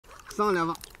上来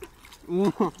吧。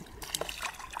哇，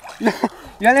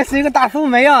原来是一个大树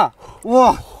莓啊！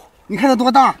哇，你看它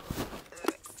多大！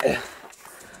哎呀，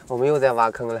我们又在挖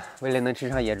坑了。为了能吃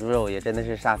上野猪肉，也真的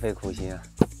是煞费苦心啊。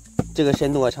这个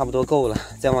深度差不多够了，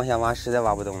再往下挖实在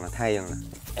挖不动了，太硬了。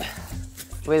哎呀，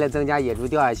为了增加野猪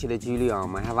掉下去的几率啊，我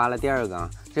们还挖了第二个啊。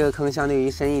这个坑相对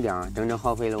于深一点啊，整整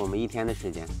耗费了我们1天的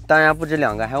时间。当然不止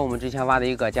2个，还有我们之前挖的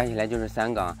1个，加起来就是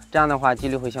3个啊。这样的话，几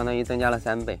率会相当于增加了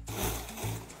3倍。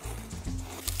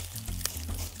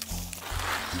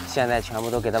现在全部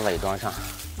都给它伪装上，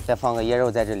再放个椰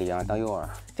肉在这里啊，当诱饵。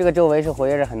这个周围是活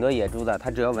跃着很多野猪的，它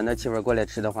只要闻到气味过来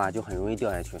吃的话，就很容易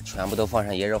掉下去。全部都放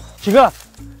上椰肉。七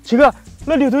哥，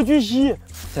那里有头巨蜥，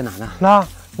在哪呢？那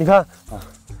你看啊，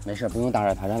没事，不用打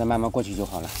扰它，让它慢慢过去就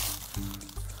好了。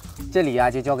这里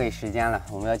啊，就交给时间了，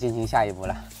我们要进行下一步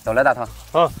了。走了，大涛。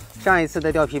上一次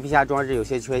的钓皮皮虾装置有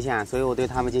些缺陷，所以我对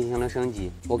它们进行了升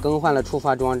级。我更换了触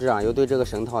发装置啊，又对这个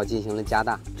绳套进行了加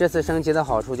大。这次升级的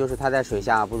好处就是它在水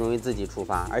下不容易自己出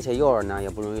发，而且诱饵呢也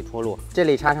不容易脱落。这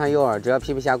里插上诱饵，只要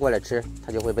皮皮虾过来吃，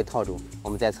它就会被套住。我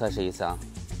们再测试一次啊。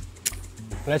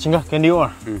来，秦哥，给你诱饵。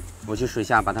我去水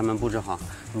下把它们布置好，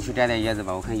你去摘点椰子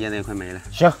吧，我看椰子也快没了。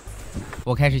行。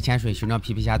我开始潜水寻找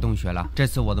皮皮虾洞穴了。这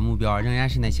次我的目标仍然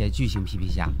是那些巨型皮皮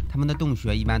虾，它们的洞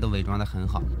穴一般都伪装得很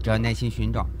好，只要耐心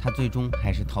寻找，它最终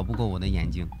还是逃不过我的眼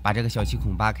睛。把这个小气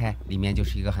孔扒开，里面就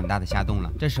是一个很大的虾洞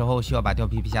了。这时候需要把钓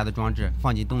皮皮虾的装置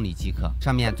放进洞里即可，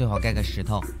上面最好盖个石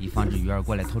头，以防止鱼儿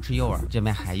过来偷吃诱饵。这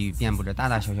边海域遍布着大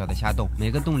大小小的虾洞，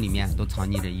每个洞里面都藏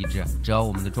匿着一只，只要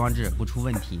我们的装置不出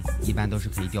问题，一般都是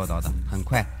可以钓到的。很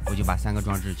快我就把3个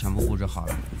装置全部布置好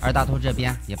了，而大头这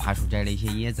边也爬树摘了一些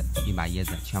椰子，并把椰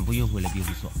子全部运回了庇护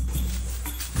所。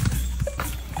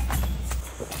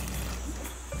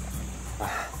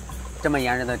这么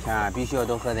炎热的天啊，必须要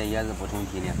多喝点椰子补充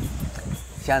体力。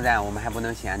现在我们还不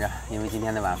能闲着，因为今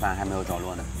天的晚饭还没有着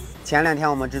落呢。前2天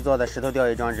我们制作的石头钓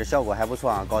鱼装置效果还不错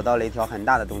啊，搞到了一条很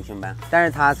大的洞群斑，但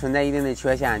是它存在一定的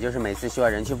缺陷，就是每次需要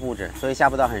人去布置，所以下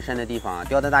不到很深的地方啊，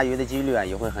钓到大鱼的几率啊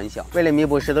也会很小。为了弥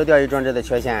补石头钓鱼装置的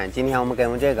缺陷，今天我们改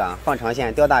用这个放长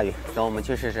线钓大鱼。走，我们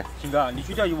去试试。秦哥，你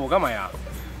去钓鱼，我干嘛呀？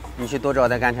你去多找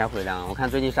点干柴回来啊！我看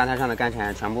最近沙滩上的干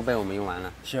柴全部被我们用完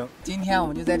了。行，今天我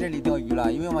们就在这里钓鱼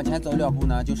了，因为往前走2步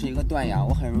呢，就是一个断崖，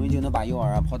我很容易就能把诱饵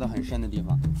啊抛到很深的地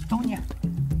方。走你！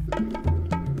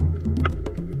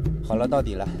好了，到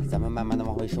底了，咱们慢慢的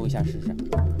往回收一下试试。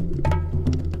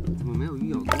怎么没有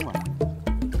鱼咬钩啊？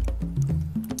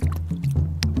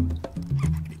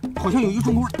好像有鱼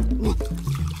中钩了！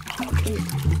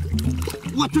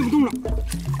哇，拽不动了！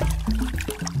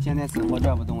现在死活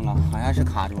拽不动了，好像是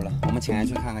卡住了。我们潜下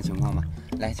去看看情况吧。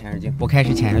来，潜水镜。我开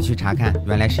始潜下去查看，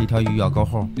原来是一条鱼咬钩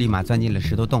后，立马钻进了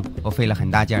石头洞。我费了很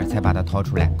大劲儿才把它掏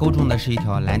出来。钩中的是一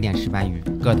条蓝点石斑鱼，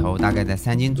个头大概在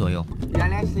3斤左右。原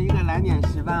来是一个蓝点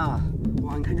石斑啊！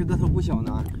哇，你看这个头不小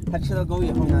呢。它吃到钩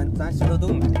以后呢，钻石头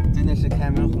洞了，真的是开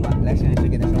门红啊！来，摄影师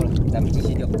给它收了，咱们继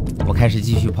续钓。我开始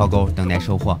继续抛钩，等待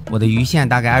收获。我的鱼线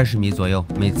大概20米左右，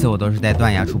每次我都是在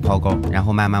断崖处抛钩，然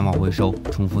后慢慢往回收，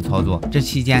重复操作。这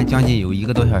期间将近有1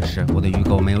个多小时，我的鱼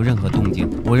钩没有任何动静。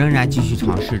我仍然继续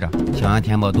尝试着，想要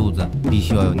填饱肚子，必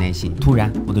须要有耐心。突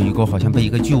然，我的鱼钩好像被一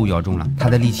个巨物咬中了，它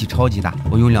的力气超级大，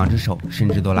我用2只手甚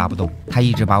至都拉不动。它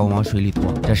一直把我往水里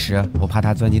拖，这时我怕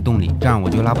它钻进洞里，这样我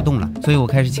就拉不动了，所以我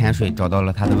开始潜水，找到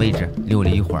了它的位置，溜了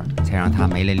一会儿才让它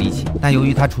没了力气。但由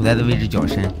于它处在的位置较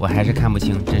深，我还是看不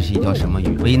清这是一条什么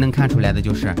鱼。唯一能看出来的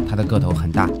就是它的个头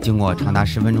很大。经过长达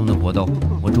10分钟的搏斗，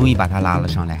我终于把它拉了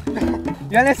上来。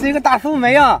原来是一个大树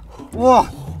莓啊！哇，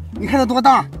你看它多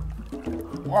大！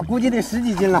哇，估计得10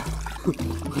几斤了，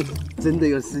真的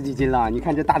有10几斤了。你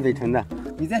看这大嘴唇的，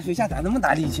你在水下咋那么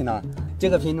大力气呢？这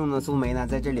个品种的苏梅呢，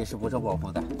在这里是不受保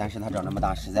护的，但是它长这么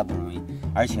大实在不容易，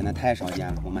而且呢太少见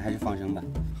了，我们还是放生吧。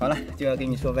好了，就要跟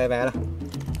你说拜拜了。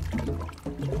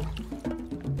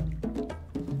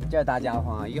这大家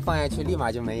伙一放下去，立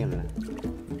马就没影了。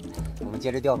我们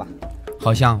接着钓吧。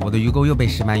好像我的鱼钩又被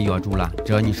石斑鱼咬住了，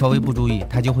只要你稍微不注意，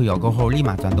它就会咬钩后立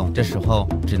马钻洞。这时候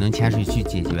只能潜水去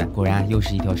解决。果然又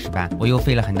是一条石斑，我又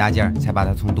费了很大劲儿才把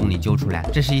它从洞里揪出来。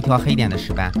这是一条黑点的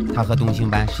石斑，它和东星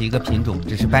斑是一个品种，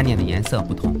只是斑点的颜色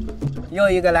不同。又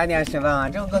一个蓝点石斑啊，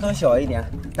这个个头小一点，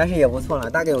但是也不错了，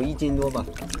大概有1斤多吧。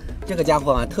这个家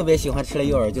伙啊，特别喜欢吃了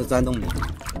诱饵就钻洞里。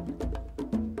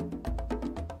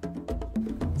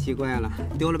奇怪了，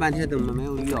丢了半天怎么没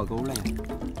有鱼咬钩了呀？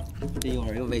这一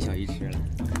会儿又被小鱼吃了，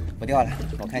不钓了。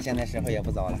我看现在时候也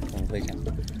不早了，我们回城。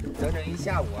整整一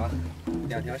下午啊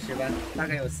，2条石斑，大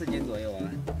概有4斤左右啊。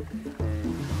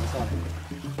不错了。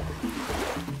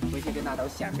回去跟大头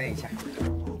显摆一下。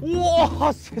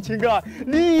哇塞，秦哥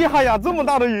厉害呀！这么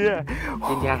大的鱼，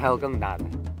今天还有更大的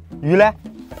鱼嘞？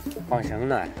放生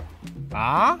呢。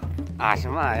啊？啊什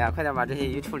么？哎呀，快点把这些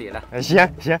鱼处理了。行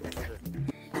行。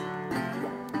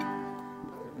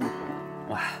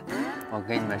哇，我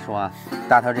跟你们说啊，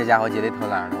大头这家伙绝对偷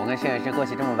懒了。我跟摄影师过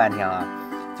去这么半天啊，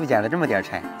就捡了这么点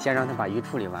柴，先让他把鱼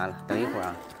处理完了。等一会儿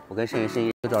啊，我跟摄影师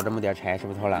又找这么点柴，是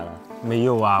不是偷懒了？没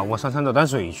有啊，我上山找淡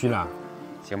水去了。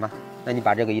行吧，那你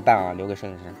把这个一半啊留给摄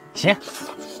影师。行。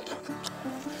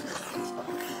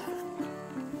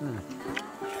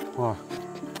哇，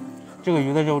这个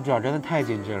鱼的肉质啊，真的太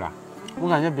精致了，我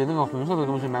感觉比那个红色的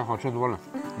东西买好吃多了。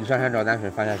你上山找淡水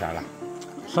发现啥了？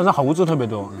山上猴子特别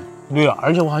多。对啊，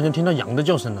而且我好像听到羊的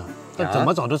叫声了，但怎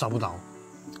么找都找不着。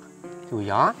有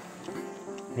羊？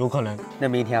有可能。那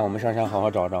明天我们上山好好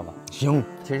找找吧。行。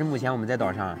其实目前我们在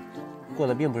岛上过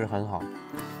得并不是很好，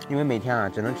因为每天啊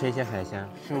只能吃一些海鲜，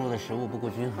摄入的食物不够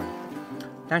均衡。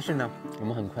但是呢，我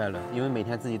们很快乐，因为每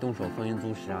天自己动手丰衣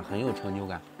足食啊，很有成就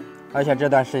感。而且这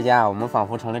段时间啊，我们仿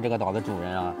佛成了这个岛的主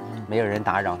人啊，没有人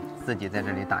打扰，自己在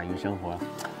这里打鱼生活，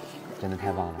真的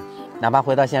太棒了。哪怕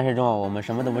回到现实中，我们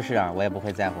什么都不是啊，我也不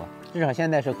会在乎，至少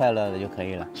现在是快乐的就可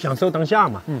以了，享受当下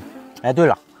嘛。哎，对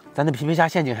了，咱的皮皮虾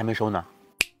陷阱还没收呢，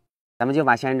咱们就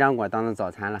把仙人掌果当做早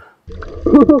餐了。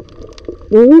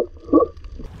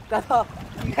大头，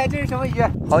你看这是什么鱼？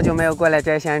好久没有过来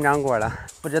摘仙人掌果了，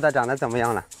不知道长得怎么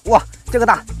样了。哇，这个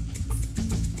大！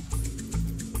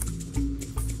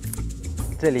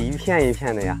这里一片一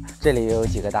片的呀，这里也有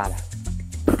几个大的。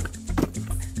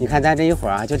你看咱这一会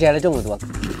儿啊，就摘了这么多，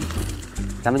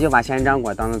咱们就把仙人掌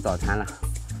果当做早餐了。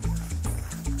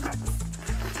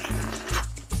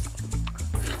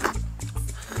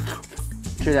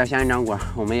吃点仙人掌果，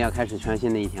我们也要开始全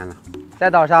新的一天了。在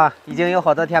岛上已经有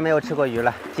好多天没有吃过鱼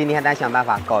了，今天咱想办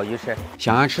法搞鱼吃。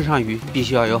想要吃上鱼，必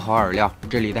须要有好饵料。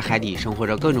这里的海底生活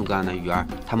着各种各样的鱼儿，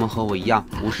它们和我一样，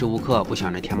无时无刻不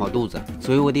想着填饱肚子，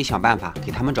所以我得想办法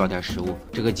给它们找点食物。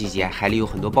这个季节海里有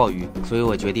很多鲍鱼，所以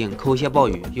我决定抠些鲍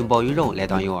鱼，用鲍鱼肉来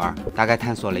当诱饵。大概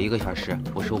探索了1个小时，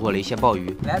我收获了一些鲍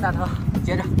鱼。来，大头，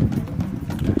接着。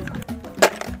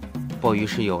鲍鱼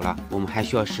是有了，我们还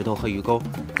需要石头和鱼钩，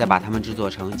再把它们制作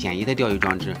成简易的钓鱼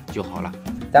装置就好了。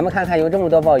咱们看看有这么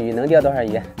多鲍鱼能钓多少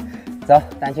鱼，走，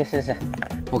咱去试试。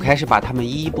我开始把它们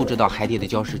一一布置到海底的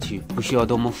礁石区，不需要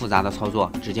多么复杂的操作，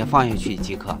直接放下去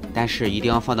即可。但是一定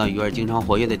要放到鱼儿经常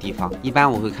活跃的地方。一般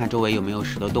我会看周围有没有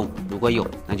石头洞，如果有，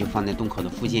那就放在洞口的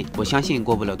附近。我相信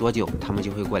过不了多久，它们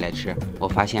就会过来吃。我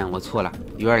发现我错了，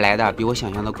鱼儿来的比我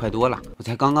想象的快多了。我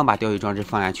才刚刚把钓鱼装置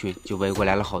放下去，就围过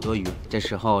来了好多鱼。这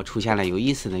时候出现了有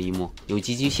意思的一幕，有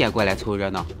寄居蟹过来凑热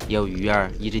闹，也有鱼儿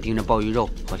一直盯着鲍鱼肉，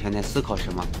好像在思考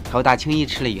什么。好大轻易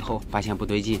吃了以后，发现不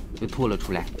对劲，就吐了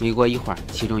出来。没过一会儿，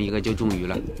其中一个就中鱼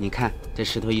了。你看，这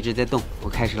石头一直在动，我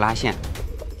开始拉线，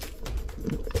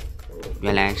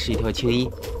原来是一条青衣。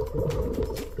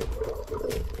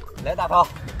来，大头，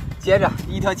接着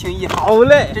一条青衣。好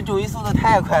嘞，这中鱼速度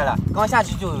太快了，刚下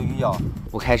去就有鱼咬。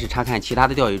我开始查看其他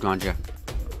的钓鱼装置，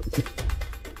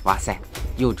哇塞，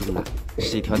又中了，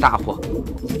是一条大货。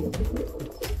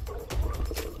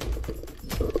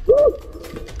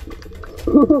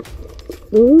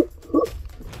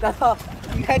大头，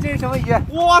你看这是什么鱼？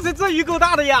哇塞，这鱼够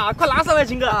大的呀！快拿上来，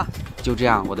秦哥。就这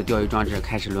样，我的钓鱼装置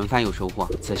开始轮番有收获。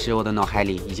此时我的脑海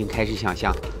里已经开始想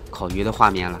象烤鱼的画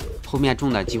面了。后面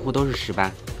中的几乎都是石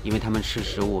斑，因为它们吃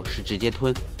食物是直接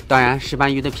吞。当然，石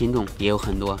斑鱼的品种也有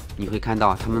很多，你会看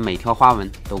到它们每条花纹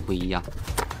都不一样。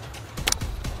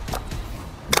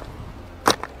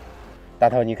大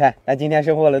头，你看，咱今天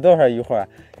收获了多少鱼货啊？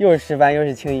又是石斑又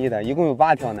是青衣的，一共有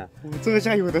8条呢。这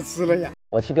下有的吃了呀！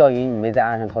我去钓鱼，你没在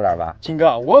岸上偷懒吧？秦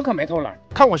哥，我可没偷懒，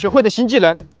看我学会的新技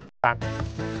能。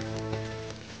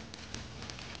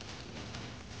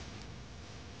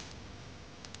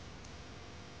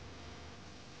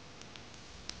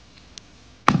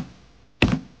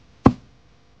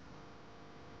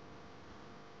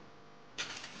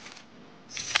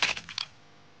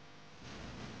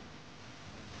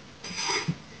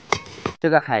这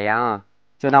个海洋啊，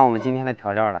就当我们今天的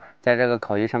调料了，在这个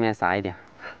烤鱼上面撒一点。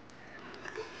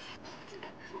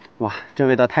哇，这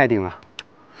味道太顶了！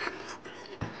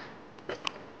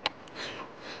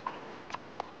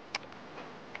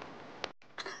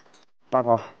大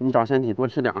头，你长身体，多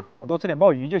吃点啊。我多吃点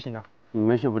鲍鱼就行了。你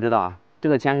们是不知道啊，这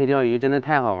个潜水钓鱼真的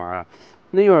太好玩了。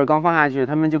那一会儿刚放下去，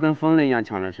他们就跟疯了一样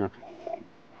抢着吃。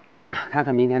看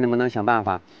看明天能不能想办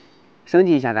法升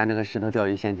级一下咱这个石头钓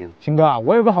鱼陷阱。秦哥，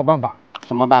我有个好办法。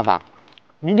什么办法？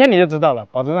明天你就知道了，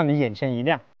保证让你眼前一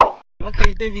亮。你们可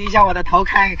以对比一下我的头，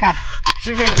看一看，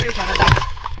是不是非常的大？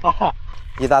哦，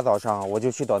一大早上我就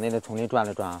去岛内的丛林转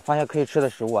了转，发现可以吃的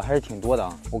食物还是挺多的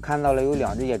啊。我看到了有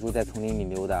2只野猪在丛林里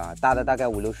溜达，大的大概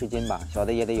5、60斤吧，小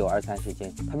的也得有20、30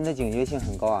斤。它们的警觉性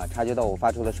很高啊，察觉到我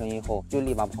发出的声音后就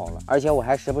立马跑了。而且我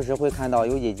还时不时会看到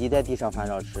有野鸡在地上翻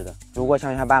绕吃的。如果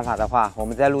想想办法的话，我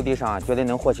们在陆地上绝对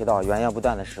能获取到源源不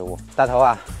断的食物。大头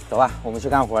啊，走啊，我们去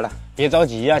干活了。别着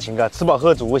急呀，秦哥，吃饱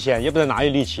喝足先，也不知道哪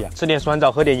有力气啊。吃点酸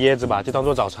枣，喝点椰子吧，就当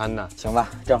做早餐了。行吧，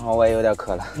正好我也有点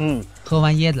渴了。喝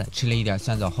完椰子，吃了一点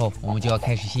酸枣后，我们就要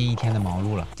开始新一天的忙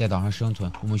碌了。在岛上生存，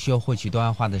我们需要获取多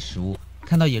样化的食物。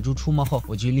看到野猪出没后，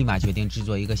我就立马决定制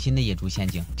作一个新的野猪陷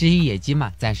阱。至于野鸡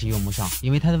嘛，暂时用不上，因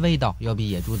为它的味道要比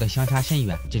野猪的相差甚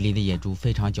远。这里的野猪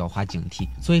非常狡猾警惕，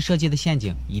所以设计的陷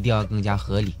阱一定要更加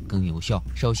合理、更有效。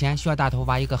首先需要大头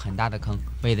挖一个很大的坑，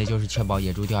为的就是确保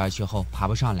野猪掉下去后爬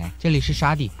不上来。这里是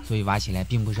沙地，所以挖起来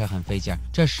并不是很费劲。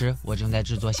这时我正在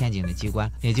制作陷阱的机关，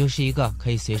也就是一个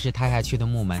可以随时塌下去的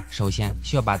木门。首先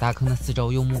需要把大坑的四周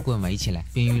用木棍围起来，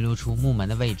并预留出木门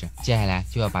的位置。接下来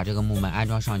就要把这个木门安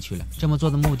装上去了。这么做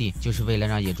的目的就是为了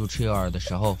让野猪吃诱饵的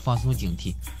时候放松警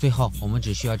惕。最后我们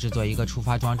只需要制作一个触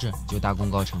发装置就大功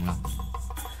告成了。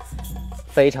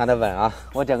非常的稳啊，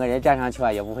我整个人站上去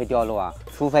啊也不会掉落啊，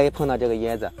除非碰到这个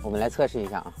椰子。我们来测试一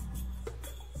下啊。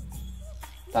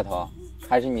大头，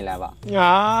还是你来吧。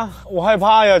啊，我害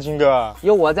怕呀，秦哥。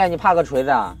有我在，你怕个锤子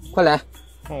啊！快来。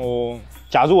哦，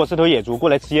假如我是头野猪过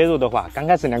来吃椰肉的话，刚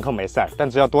开始2口没事儿，但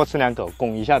只要多吃2口，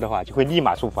拱一下的话，就会立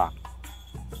马触发。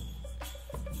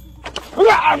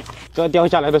这掉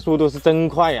下来的速度是真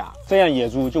快呀！这样野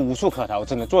猪就无处可逃，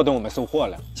只能坐等我们收获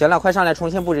了。行了，快上来重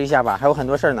新布置一下吧，还有很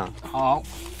多事儿呢。好，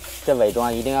这伪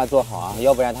装一定要做好啊，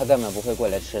要不然它根本不会过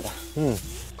来吃的。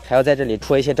还要在这里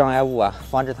戳一些障碍物啊，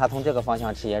防止它从这个方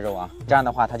向吃野肉啊，这样的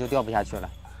话它就掉不下去了。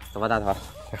走吧，大头。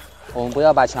我们不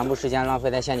要把全部时间浪费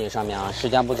在陷阱上面啊！时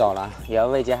间不早了，也要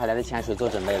为接下来的潜水做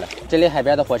准备了。这里海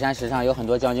边的火山石上有很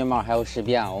多将军帽，还有石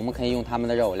鳖啊，我们可以用它们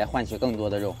的肉来换取更多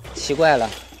的肉。奇怪了。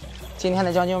今天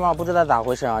的将军帽不知道咋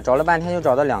回事啊，找了半天就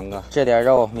找到2个，这点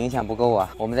肉明显不够啊，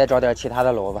我们再找点其他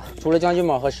的螺吧。除了将军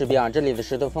帽和石鳖啊，这里的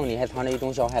石头缝里还藏着一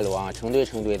种小海螺啊，成堆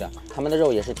成堆的，它们的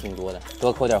肉也是挺多的，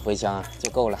多扣点茴香啊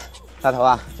就够了。大头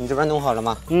啊，你这边弄好了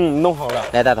吗？弄好了。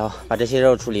来，大头，把这些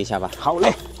肉处理一下吧。好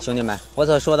嘞，兄弟们，我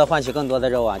所说的换取更多的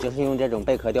肉啊，就是用这种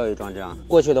贝壳钓鱼装置啊。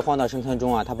过去的荒岛生存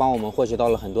中啊，它帮我们获取到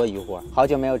了很多渔获。好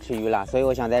久没有吃鱼了，所以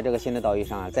我想在这个新的岛屿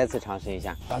上啊，再次尝试一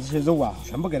下。把这些肉啊，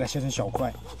全部给它切成小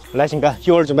块。来，秦哥，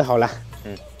诱饵准备好了。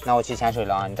那我去潜水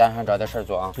了啊，你在岸上找点事儿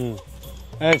做啊。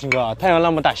哎，秦哥，太阳那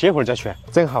么大，歇会儿再去。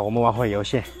正好我们玩会儿游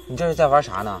戏。你这是在玩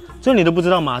啥呢？这你都不知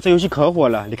道吗？这游戏可火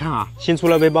了。你看啊，新出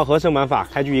了背包合成玩法，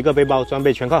开局一个背包，装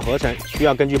备全靠合成，需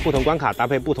要根据不同关卡搭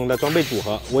配不同的装备组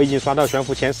合。我已经刷到悬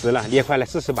浮前10了，你也快来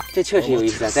试试吧。这确实有意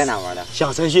思，在哪玩的？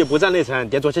小程序不占内存，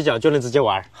点左下角就能直接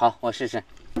玩。好，我试试。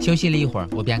休息了一会儿，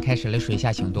我便开始了水下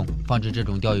行动。放置这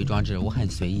种钓鱼装置，我很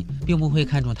随意，并不会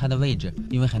看重它的位置，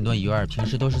因为很多鱼儿平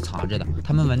时都是藏着的，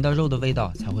它们闻到肉的味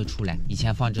道才会出来。以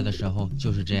前放置的时候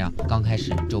就是这样，刚开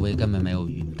始周围根本没有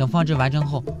鱼，等放置完成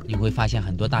后，你会发现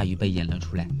很多大鱼被引了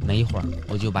出来。没一会儿，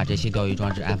我就把这些钓鱼装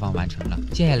置安放完成了。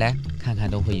接下来看看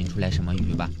都会引出来什么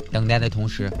鱼吧。等待的同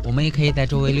时，我们也可以在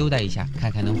周围溜达一下，看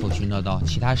看能否寻找到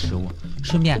其他食物，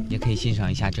顺便也可以欣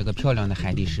赏一下这个漂亮的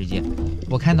海底世界。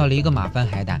我看到了一个马粪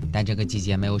海胆，但这个季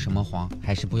节没有什么黄，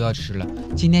还是不要吃了。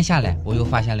今天下来，我又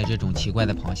发现了这种奇怪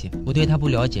的螃蟹，我对它不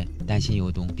了解，担心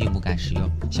有毒，并不敢食用。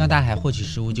向大海获取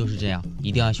食物就是这样，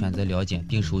一定要选择了解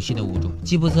并熟悉的物种，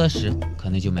饥不择食，可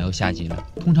能就没有下集了。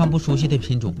通常不熟悉的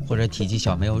品种或者体积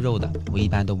小没有肉的，我一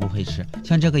般都不会吃。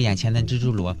像这个眼前的蜘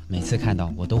蛛螺，每次看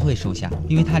到我都会收下，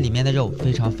因为它里面的肉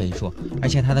非常肥硕，而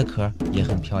且它的壳也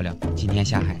很漂亮。今天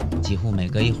下海，几乎每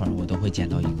隔一会儿我都会捡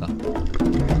到一个。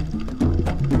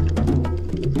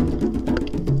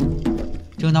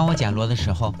正当我捡螺的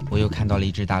时候，我又看到了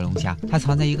一只大龙虾，它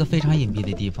藏在一个非常隐蔽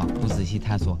的地方，不仔细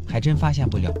探索还真发现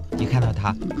不了。一看到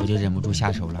它，我就忍不住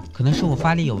下手了。可能是我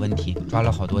发力有问题，抓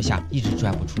了好多下，一直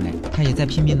拽不出来。它也在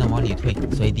拼命的往里退，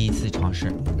所以第一次尝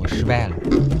试我失败了。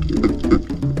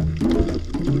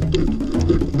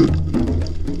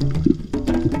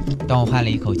当我换了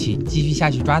一口气，继续下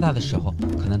去抓它的时候，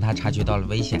可能它察觉到了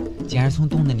危险，竟然从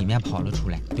洞的里面跑了出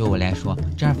来。对我来说，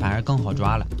这样反而更好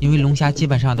抓了，因为龙虾基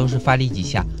本上都是发力几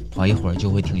下，跑一会儿就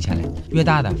会停下来，越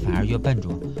大的反而越笨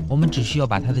拙。我们只需要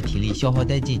把它的体力消耗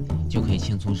殆尽，就可以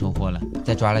轻松收获了。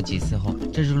在抓了几次后，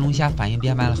这只龙虾反应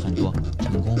变慢了很多，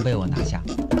成功被我拿下。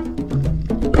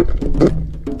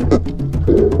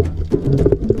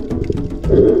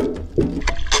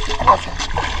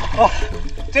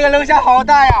这个龙虾好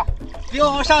大呀，比我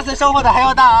们上次收获的还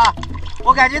要大啊！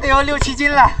我感觉得有6、7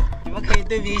斤了。你们可以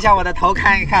对比一下我的头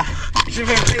看一看，是不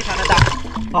是非常的大？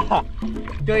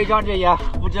钓鱼装置也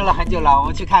布置了很久了，我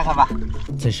们去看看吧。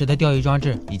此时的钓鱼装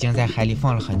置已经在海里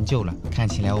放了很久了，看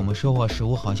起来我们收获食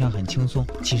物好像很轻松，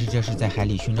其实这是在海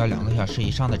里寻找2个小时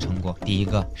以上的成果。第一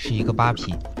个是一个扒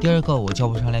皮，第二个我叫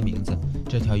不上来名字。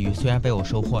这条鱼虽然被我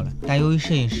收获了，但由于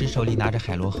摄影师手里拿着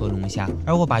海螺和龙虾，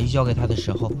而我把鱼交给他的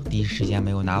时候，第一时间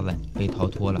没有拿稳，被逃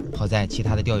脱了。好在其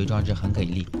他的钓鱼装置很给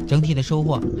力，整体的收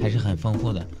获还是很丰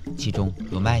富的，其中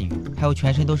有鳗鱼，还有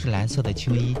全身都是蓝色的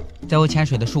青衣。在我潜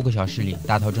水的数个小时里，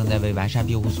大头正在为完善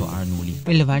庇护所而努力。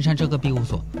为了完善这个庇护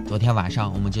所，昨天晚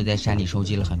上我们就在山里收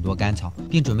集了很多干草，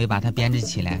并准备把它编织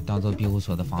起来，当做庇护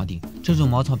所的房顶。这种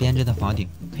茅草编织的房顶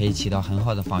可以起到很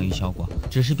好的防御效果，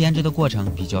只是编织的过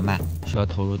程比较慢，需要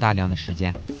投入大量的时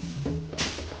间。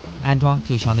安装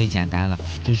就相对简单了，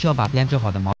只需要把编织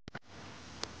好的茅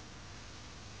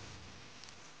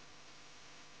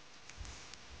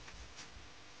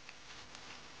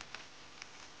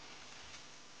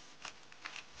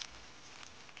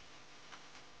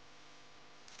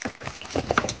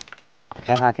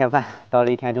开饭，到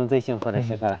了一天中最幸福的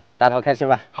时刻了。大头开始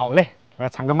吧。好嘞，我要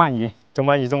尝个鳗鱼，这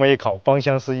鳗鱼这么一烤，芳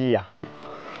香四溢呀。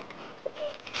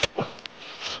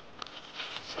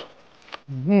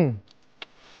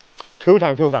Q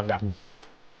弹 Q 弹的。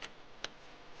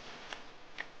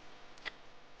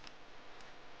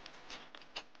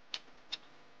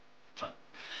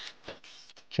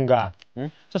秦哥，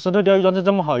这石头钓鱼装置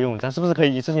这么好用，咱是不是可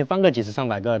以一次性放个几十上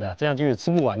百个的，这样就有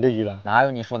吃不完的鱼了？哪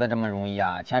有你说的这么容易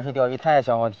啊？潜水钓鱼太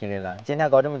消耗体力了，今天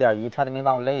搞这么点鱼，差点没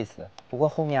把我累死。不过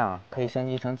后面可以升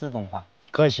级成自动化。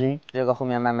可行，这个后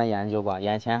面慢慢研究吧。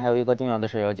眼前还有一个重要的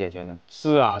事要解决呢。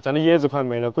是啊，咱的椰子快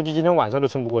没了，估计今天晚上都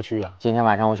撑不过去啊。今天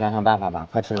晚上我想想办法吧。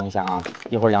快吃龙虾啊，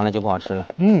一会儿凉了就不好吃了。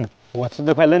我吃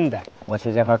这块嫩的，我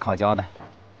吃这块烤焦的。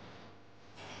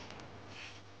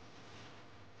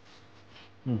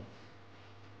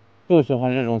就喜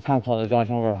欢这种炭烤的酱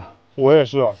香味儿。我也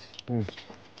是啊。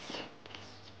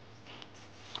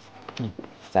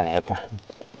再来一块。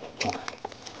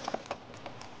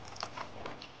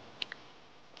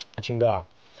秦哥，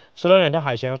吃了2条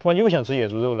海鲜，突然又想吃野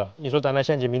猪肉了。你说咱来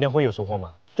县级明天会有收获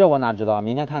吗？这我哪知道，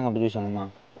明天看看不就行了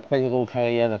吗？快去给我开个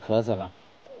椰子，渴死了。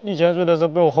你潜水的时候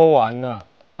被我喝完了。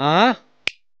啊？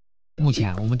目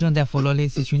前我们正在佛罗雷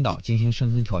斯群岛进行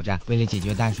生存挑战。为了解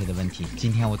决淡水的问题，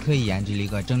今天我特意研制了一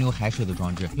个蒸馏海水的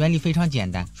装置，原理非常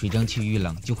简单，水蒸气遇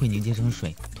冷就会凝结成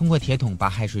水，通过铁桶把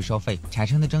海水烧沸，产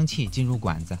生的蒸汽进入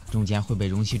管子，中间会被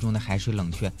容器中的海水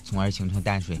冷却，从而形成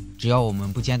淡水。只要我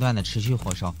们不间断的持续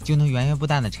火烧，就能源源不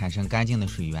断的产生干净的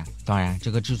水源。当然，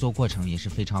这个制作过程也是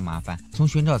非常麻烦，从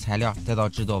寻找材料再到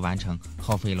制作完成，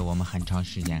耗费了我们很长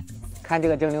时间。看这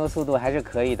个蒸馏速度还是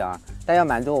可以的，但要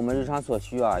满足我们日常所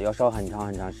需要烧很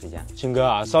长时间。秦哥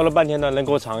啊，烧了半天了，能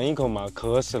给我尝一口吗？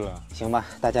渴死了。行吧，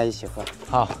大家一起喝。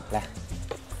好，来，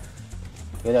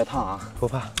有点烫啊，不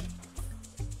怕。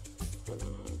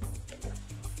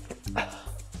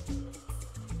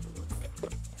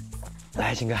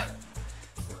来，秦哥。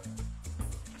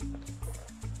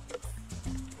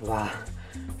哇，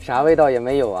啥味道也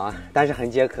没有啊，但是很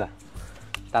解渴。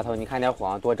大头，你看点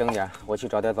火，多蒸点，我去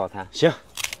找点早餐。行。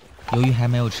由于还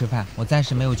没有吃饭，我暂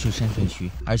时没有去深水区，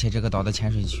而且这个岛的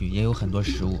浅水区也有很多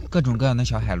食物，各种各样的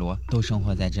小海螺都生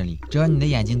活在这里。只要你的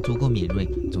眼睛足够敏锐，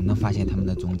总能发现它们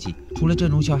的踪迹。除了这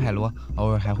种小海螺，偶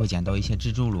尔还会捡到一些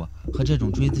蜘蛛螺和这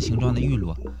种锥子形状的玉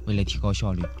螺。为了提高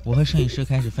效率，我和摄影师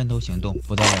开始分头行动，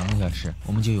不到2个小时，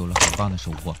我们就有了很棒的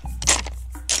收获。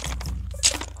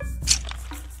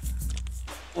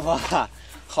哇，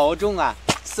好重啊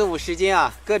！4、50斤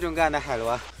啊，各种各样的海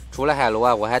螺。除了海螺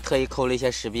啊，我还特意抠了一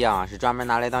些石鳖啊，是专门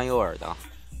拿来当诱饵的。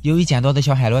由于捡到的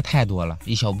小海螺太多了，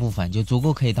一小部分就足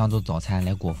够可以当做早餐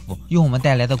来果腹，用我们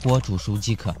带来的锅煮熟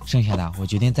即可。剩下的我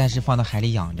决定暂时放到海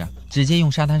里养着，直接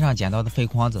用沙滩上捡到的废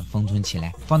筐子封存起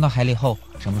来，放到海里后，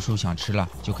什么时候想吃了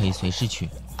就可以随时取。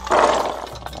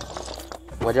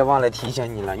我这忘了提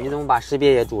醒你了，你怎么把石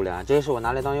鳖也煮了？这是我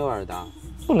拿来当诱饵的。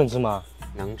不能吃吗？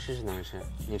能吃是能吃，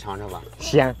你尝尝吧。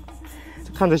香，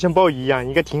看着像鲍鱼一样，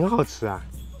应该挺好吃啊。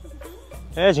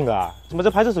哎，秦哥，怎么这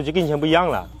拍摄手机跟以前不一样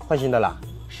了？换新的了？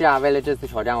是啊，为了这次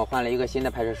挑战，我换了一个新的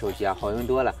拍摄手机啊，好用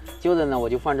多了。旧的呢，我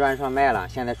就放专案上卖了。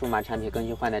现在数码产品更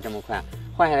新换代这么快，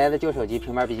换下来的旧手机、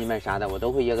平板、笔记本啥的，我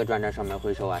都会约个专站上门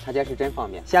回收啊。他家是真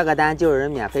方便，下个单就有人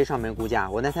免费上门估价。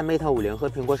我那台 Mate 50和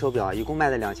苹果手表一共卖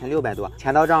的2600多，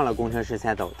钱到账了，工程师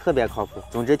才走，特别靠谱。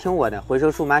总之听我的，回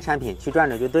收数码产品去转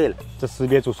转就对了。这石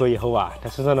鳖煮熟以后啊，它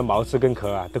身上的毛刺跟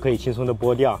壳啊都可以轻松的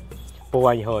剥掉，剥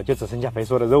完以后就只剩下肥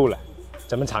硕的肉了。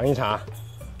咱们尝一尝。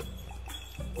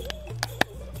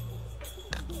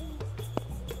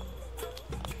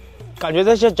感觉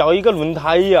在像嚼一个轮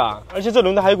胎呀，而且这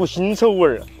轮胎还有股腥臭味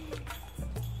儿。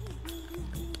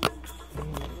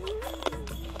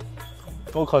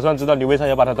我可算知道你为啥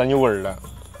要把它当诱饵了。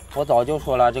我早就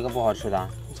说了，这个不好吃的。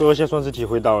这些算是体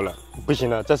会到了。不行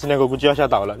了，这4两个估计要下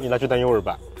岛了，你拿去当诱饵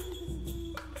吧。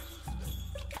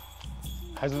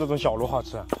还是这种小螺好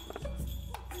吃啊。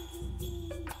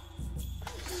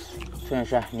摄影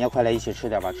师，你也快来一起吃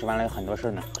点吧，吃完了有很多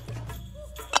事呢。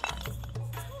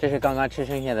这是刚刚吃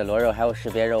剩下的螺肉还有识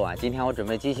别肉啊，今天我准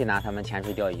备继续拿它们潜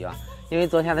水钓鱼啊。因为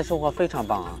昨天的收获非常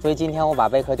棒啊，所以今天我把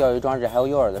贝壳钓鱼装置还有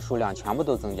诱饵的数量全部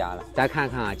都增加了。咱看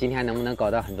看啊，今天能不能搞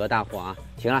到很多大货啊？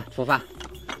行了，出发。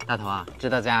大头啊，知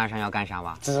道在岸上要干啥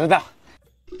吧？知道。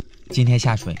今天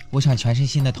下水，我想全身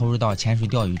心的投入到潜水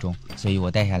钓鱼中，所以我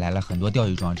带下来了很多钓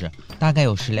鱼装置，大概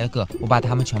有10来个。我把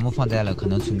它们全部放在了可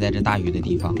能存在着大鱼的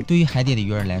地方。对于海底的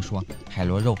鱼儿来说，海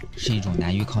螺肉是一种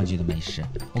难于抗拒的美食。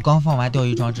我刚放完钓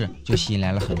鱼装置，就吸引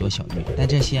来了很多小鱼，但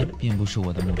这些并不是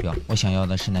我的目标。我想要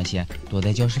的是那些躲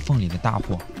在礁石缝里的大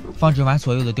货。放置完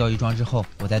所有的钓鱼装置后，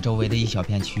我在周围的一小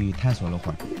片区域探索了会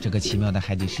儿。这个奇妙的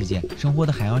海底世界，生活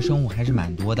的海洋生物还是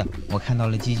蛮多的。我看到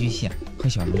了寄居蟹和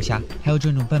小龙虾，还有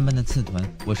这种笨笨的刺豚。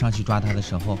我上去抓它的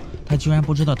时候，它居然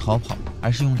不知道逃跑，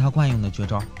而是用它惯用的绝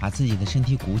招，把自己的身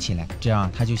体鼓起来，这样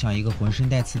它就像一个浑身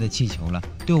带刺的气球了。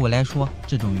对我来说，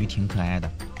这种鱼挺可爱的，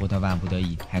我的万不得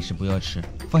已还是不要吃。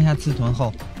放下刺豚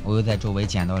后，我又在周围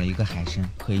捡到了一个海参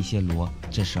和一些螺。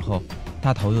这时候，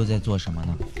大头又在做什么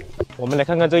呢？我们来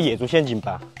看看这个野猪陷阱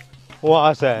吧。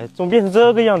哇塞，怎么变成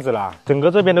这个样子了？整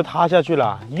个这边都塌下去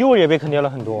了，诱饵也被坑掉了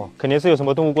很多，肯定是有什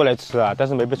么动物过来吃啊，但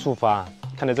是没被触发。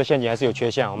看来这陷阱还是有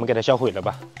缺陷，我们给它销毁了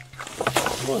吧。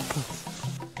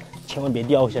千万别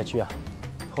掉下去啊！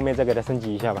后面再给它升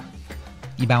级一下吧。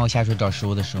一般我下水找食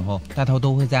物的时候，大头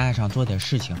都会在岸上做点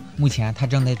事情。目前他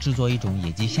正在制作一种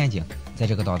野鸡陷阱。在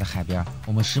这个岛的海边，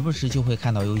我们时不时就会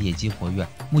看到有野鸡活跃。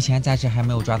目前暂时还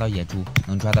没有抓到野猪，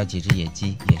能抓到几只野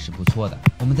鸡也是不错的。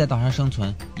我们在岛上生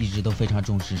存，一直都非常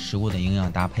重视食物的营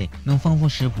养搭配，能丰富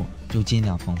食谱就尽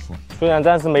量丰富。虽然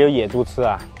暂时没有野猪吃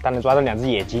啊，但能抓到2只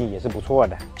野鸡也是不错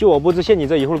的。就我布置陷阱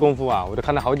这一会儿功夫啊，我都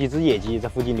看到好几只野鸡在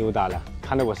附近溜达了，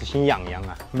看得我是心痒痒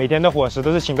啊。每天的伙食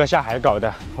都是秦哥下海搞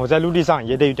的，我在陆地上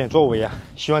也得有点作为啊。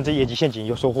希望这野鸡陷阱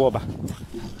有收获吧。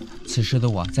此时的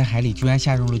我在海里居然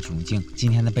陷入了窘境，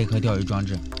今天的贝壳钓鱼装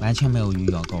置完全没有鱼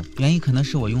咬钩，原因可能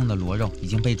是我用的螺肉已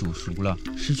经被煮熟了，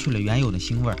失去了原有的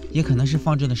腥味，也可能是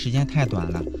放置的时间太短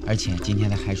了，而且今天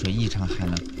的海水异常寒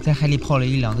冷，在海里泡了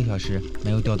1-2个小时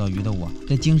没有钓到鱼的我，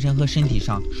在精神和身体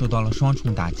上受到了双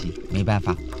重打击。没办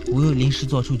法，我又临时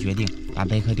做出决定，把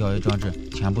贝壳钓鱼装置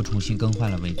全部重新更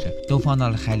换了位置，都放到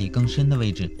了海里更深的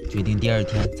位置，决定第2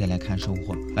天再来看收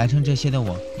获。完成这些的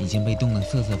我已经被冻得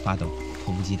瑟瑟发抖，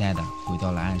迫不及待地回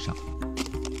到了岸上。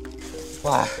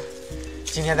哇，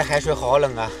今天的海水好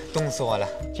冷啊，冻死我了。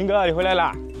秦哥，你回来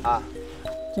啦？啊，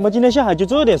怎么今天下海就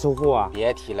这点收获啊？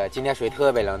别提了，今天水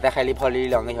特别冷，在海里泡了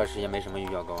1-2个小时也没什么鱼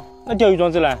咬钩。那钓鱼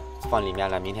装置呢？放里面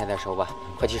了，明天再收吧。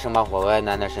快去生把火，我要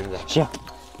暖暖身子。行。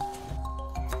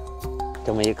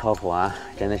这么一烤火啊，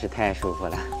真的是太舒服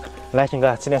了。来，秦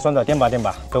哥，吃点酸枣垫吧垫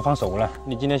吧，都放熟了。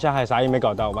你今天下海啥也没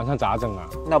搞到，晚上咋整啊？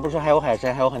那不是还有海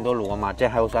参，还有很多螺吗？这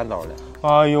还有酸枣的。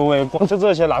哎呦喂，光吃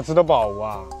这些哪吃得饱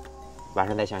啊？晚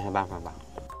上再想想办法吧。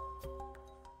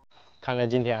看来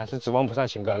今天还是指望不上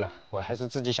秦哥了，我还是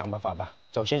自己想办法吧。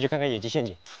走，先去看看野鸡陷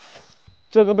阱。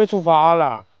这个被触发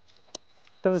了，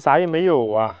但是啥也没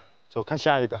有啊。走，看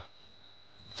下一个，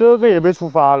这个也被触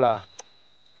发了，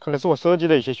看来是我设计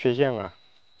的有些缺陷啊。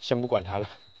先不管它了，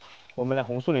我们来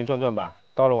红树林转转吧。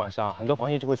到了晚上，很多螃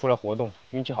蟹就会出来活动，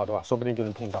运气好的话，说不定就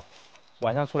能碰到。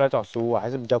晚上出来找食物还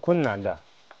是比较困难的，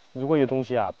如果有东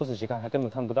西啊，不仔细看还根本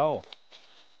看不到。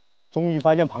终于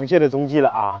发现螃蟹的踪迹了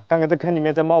啊！刚刚在坑里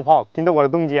面在冒泡，听到我的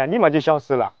动静啊，立马就消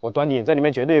失了。我断定这里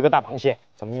面绝对有个大螃蟹。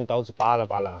咱们用刀子扒拉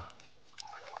扒拉。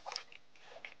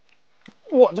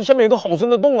哇，这下面有个好深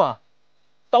的洞啊，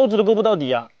刀子都够不到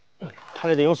底啊，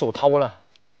看来得用手掏了。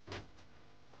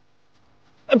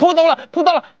哎，碰到了，碰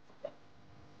到了！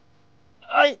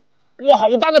哎，哇，好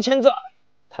大个钳子！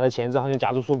它的钳子好像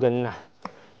夹住树根了。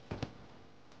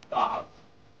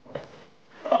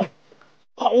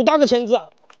好大个钳子！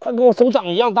快跟我手掌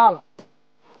一样大了，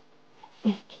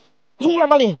出来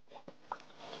吧你！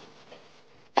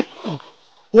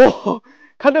哇，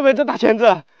看到没这大钳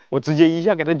子？我直接一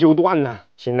下给它揪断了。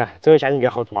行了，这下应该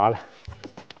好抓了。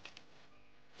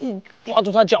抓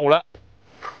住它脚了！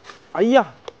哎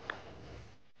呀，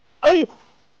哎呦，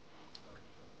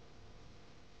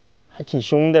还挺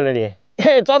凶的了你！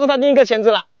嘿，抓住它另一个钳子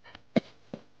了！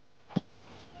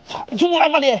出来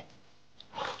吧你！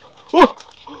哦。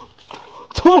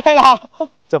出来了！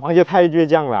这螃蟹太倔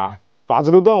强了，爪子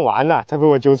都断完了才被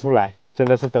我揪出来，真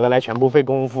的是得来全不费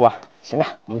工夫啊！行了，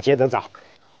我们接着找。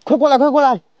快过来，快过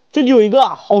来！这里有一个，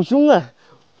好凶啊！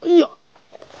哎呀，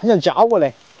还想夹我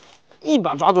嘞，一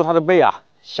把抓住它的背啊，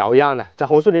小样的，在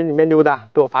红树林里面溜达，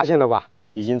被我发现了吧？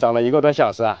已经找了1个多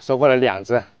小时啊，收获了2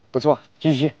只，不错，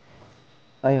继续。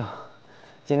哎呦，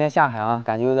今天下海啊，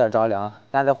感觉有点着凉，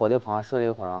但在火堆旁睡了一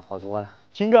会儿啊，好多了。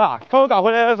秦哥，看我搞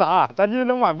回来了啥？咱今天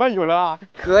的晚饭有了啊！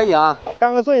可以啊，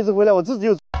刚刚上一次回来，我自己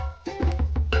就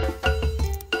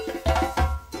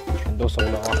全都收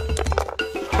了啊。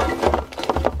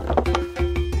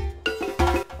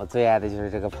我最爱的就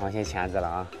是这个螃蟹钳子了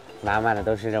啊，满满的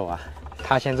都是肉啊。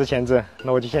他先吃钳子，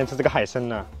那我就先吃这个海参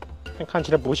了。但看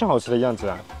起来不像好吃的样子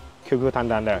啊，Q Q 弹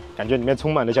弹的，感觉里面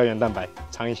充满了胶原蛋白。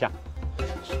尝一下，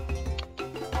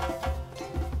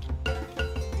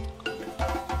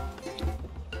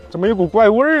怎么有股怪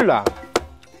味儿了？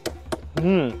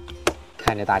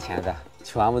看这大钳子，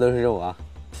全部都是肉啊。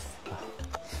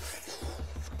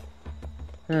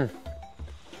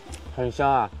很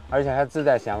香啊，而且还自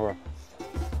带咸味儿。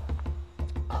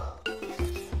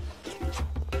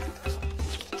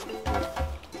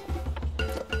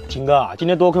秦哥，今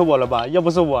天多亏我了吧？要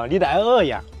不是我，你得挨饿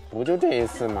呀。不就这一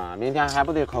次嘛，明天还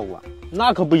不得靠我？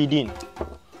那可不一定。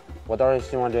我倒是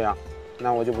希望这样，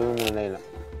那我就不用那么累了。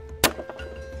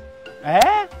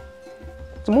哎，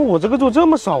怎么我这个肉这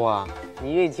么少啊？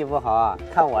你运气不好啊，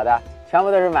看我的，全部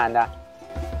都是满的。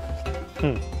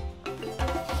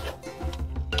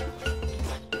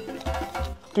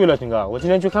对了，秦哥，我今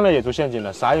天去看了野猪陷阱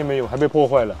了，啥也没有，还被破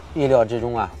坏了。意料之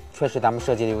中啊，确实咱们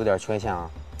设计的有点缺陷啊。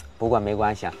不过没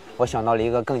关系啊，我想到了一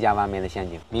个更加完美的陷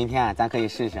阱，明天啊咱可以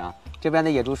试试啊。这边的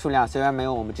野猪数量虽然没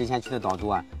有我们之前去的岛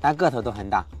多啊，但个头都很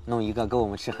大，弄一个够我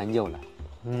们吃很久了。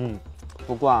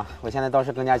不过啊，我现在倒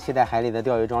是更加期待海里的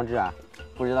钓鱼装置啊，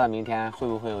不知道明天会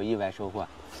不会有意外收获？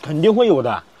肯定会有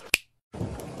的。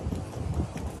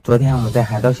昨天我们在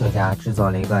海盗小家制造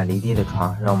了一个离地的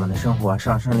床，让我们的生活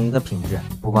上升了一个品质。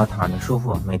不光躺着舒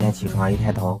服，每天起床一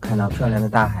抬头看到漂亮的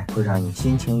大海，会让你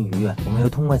心情愉悦。我们又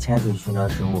通过潜水寻找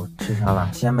食物，吃上了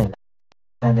鲜美的，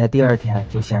但在第2天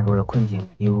就陷入了困境，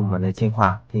因为我们的计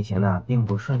划进行的并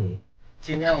不顺利。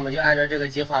今天我们就按照这个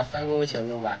计划分工行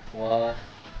动吧。我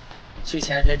去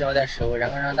潜水找点食物，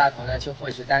然后让大头呢去获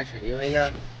取淡水，因为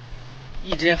呢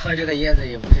一直喝这个椰子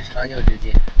也不是长久之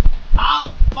计。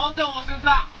好，包在我身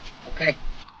上。OK。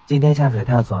今天下水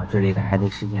探索，这里的海底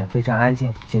世界非常安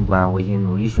静。尽管我已经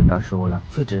努力寻找食物了，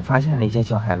却只发现了一些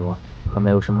小海螺和没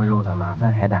有什么肉的麻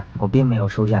烦海胆。我并没有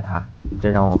收下它，这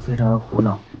让我非常的苦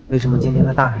恼。为什么今天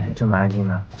的大海这么安静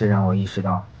呢？这让我意识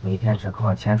到，每天只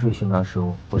靠潜水寻找食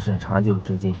物不是长久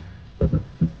之计。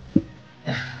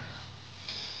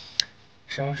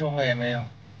什么收获也没有。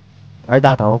而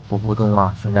大头不负众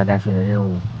望，寻找淡水的任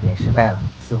务也失败了，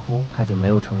似乎他就没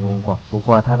有成功过。不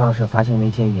过他倒是发现了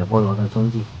一些野菠萝的踪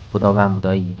迹，不到万不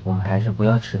得已，我们还是不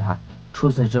要吃它。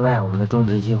除此之外，我们的种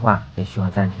植计划也需要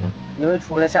暂停，因为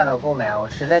除了下岛购买，我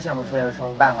实在想不出来有什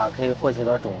么办法可以获取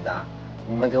到种子。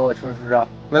你们给我出招。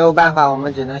没有办法，我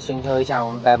们只能寻求一下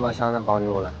我们百宝箱的帮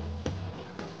助了。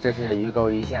这是鱼钩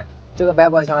鱼线。这个百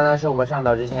宝箱呢，是我们上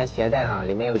岛之前携带的，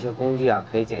里面有些工具啊，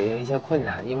可以解决一些困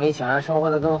难。因为想让生活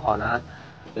的更好呢，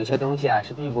有些东西啊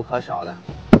是必不可少的。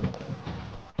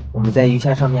我们在鱼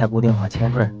线上面固定好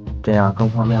铅坠，这样更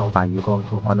方便我把鱼钩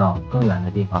投放到更远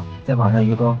的地方。再绑上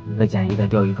鱼钩，一个简易的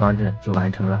钓鱼装置就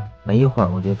完成了。没一会儿，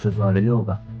我就制作了6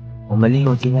个。我们利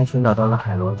用今天寻找到的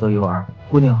海螺做诱饵，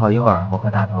固定好诱饵，我和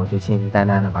大头就信誓旦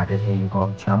旦地把这些鱼钩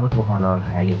全部投放到了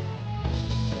海里。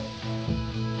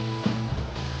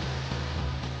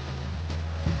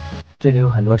这里有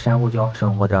很多珊瑚礁，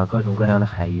生活着各种各样的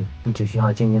海鱼，你只需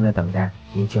要静静的等待，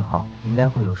运气好，应该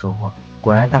会有收获。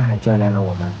果然，大海教练了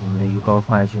我们，我们的鱼钩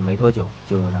放下去没多久，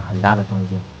就有了很大的动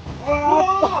静。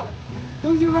哇，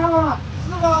东西来了，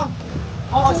是吗？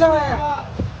好像哎。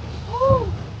哦。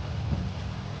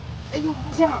哎呦，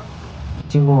不像。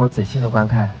经过我仔细的观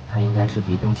看，它应该是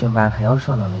比东星斑还要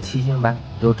上等的7星斑，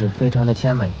肉质非常的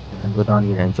鲜美，很多当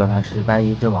地人叫它是斑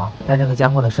鱼之王。但这个家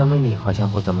伙的生命力好像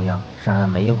不怎么样，上岸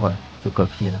没一会儿就嗝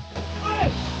屁了。哎，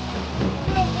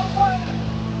不要跑快！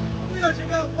不要这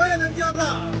个，我也能钓到。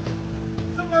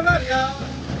这么那条，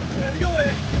哎呦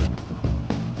喂！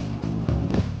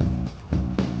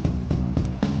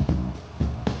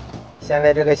现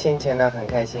在这个心情呢很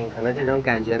开心，可能这种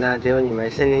感觉呢只有你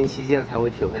们身临其境才会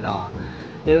体会到啊。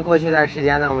因为过去一段时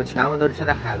间呢，我们全部都吃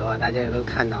的海螺，大家也都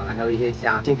看到了，还有一些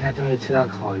虾。今天终于吃到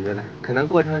烤鱼了，可能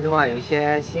过程中啊有一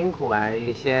些辛苦啊，有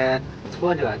一些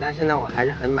挫折，但是呢我还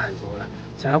是很满足了。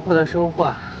想要获得收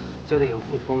获，就得有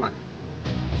付出嘛。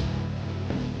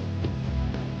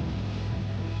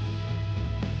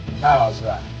太好吃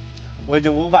了，我已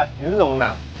经无法形容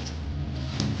了。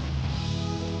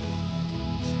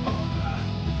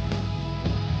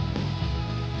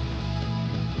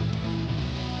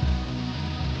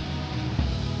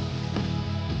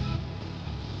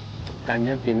感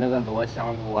觉比那个螺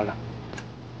香多了。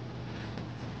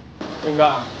林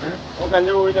哥，我感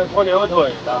觉我有点拖牛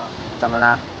腿了。怎么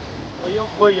了？我又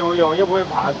不会游泳，又不会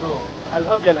爬树，还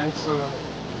特别能吃。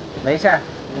没事儿，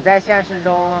你在现实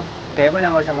中给不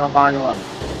了我什么帮助，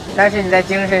但是你在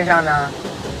精神上呢，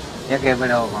也给不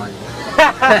了我帮助。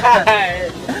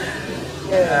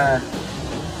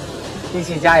一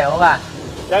起加油吧！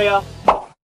加油！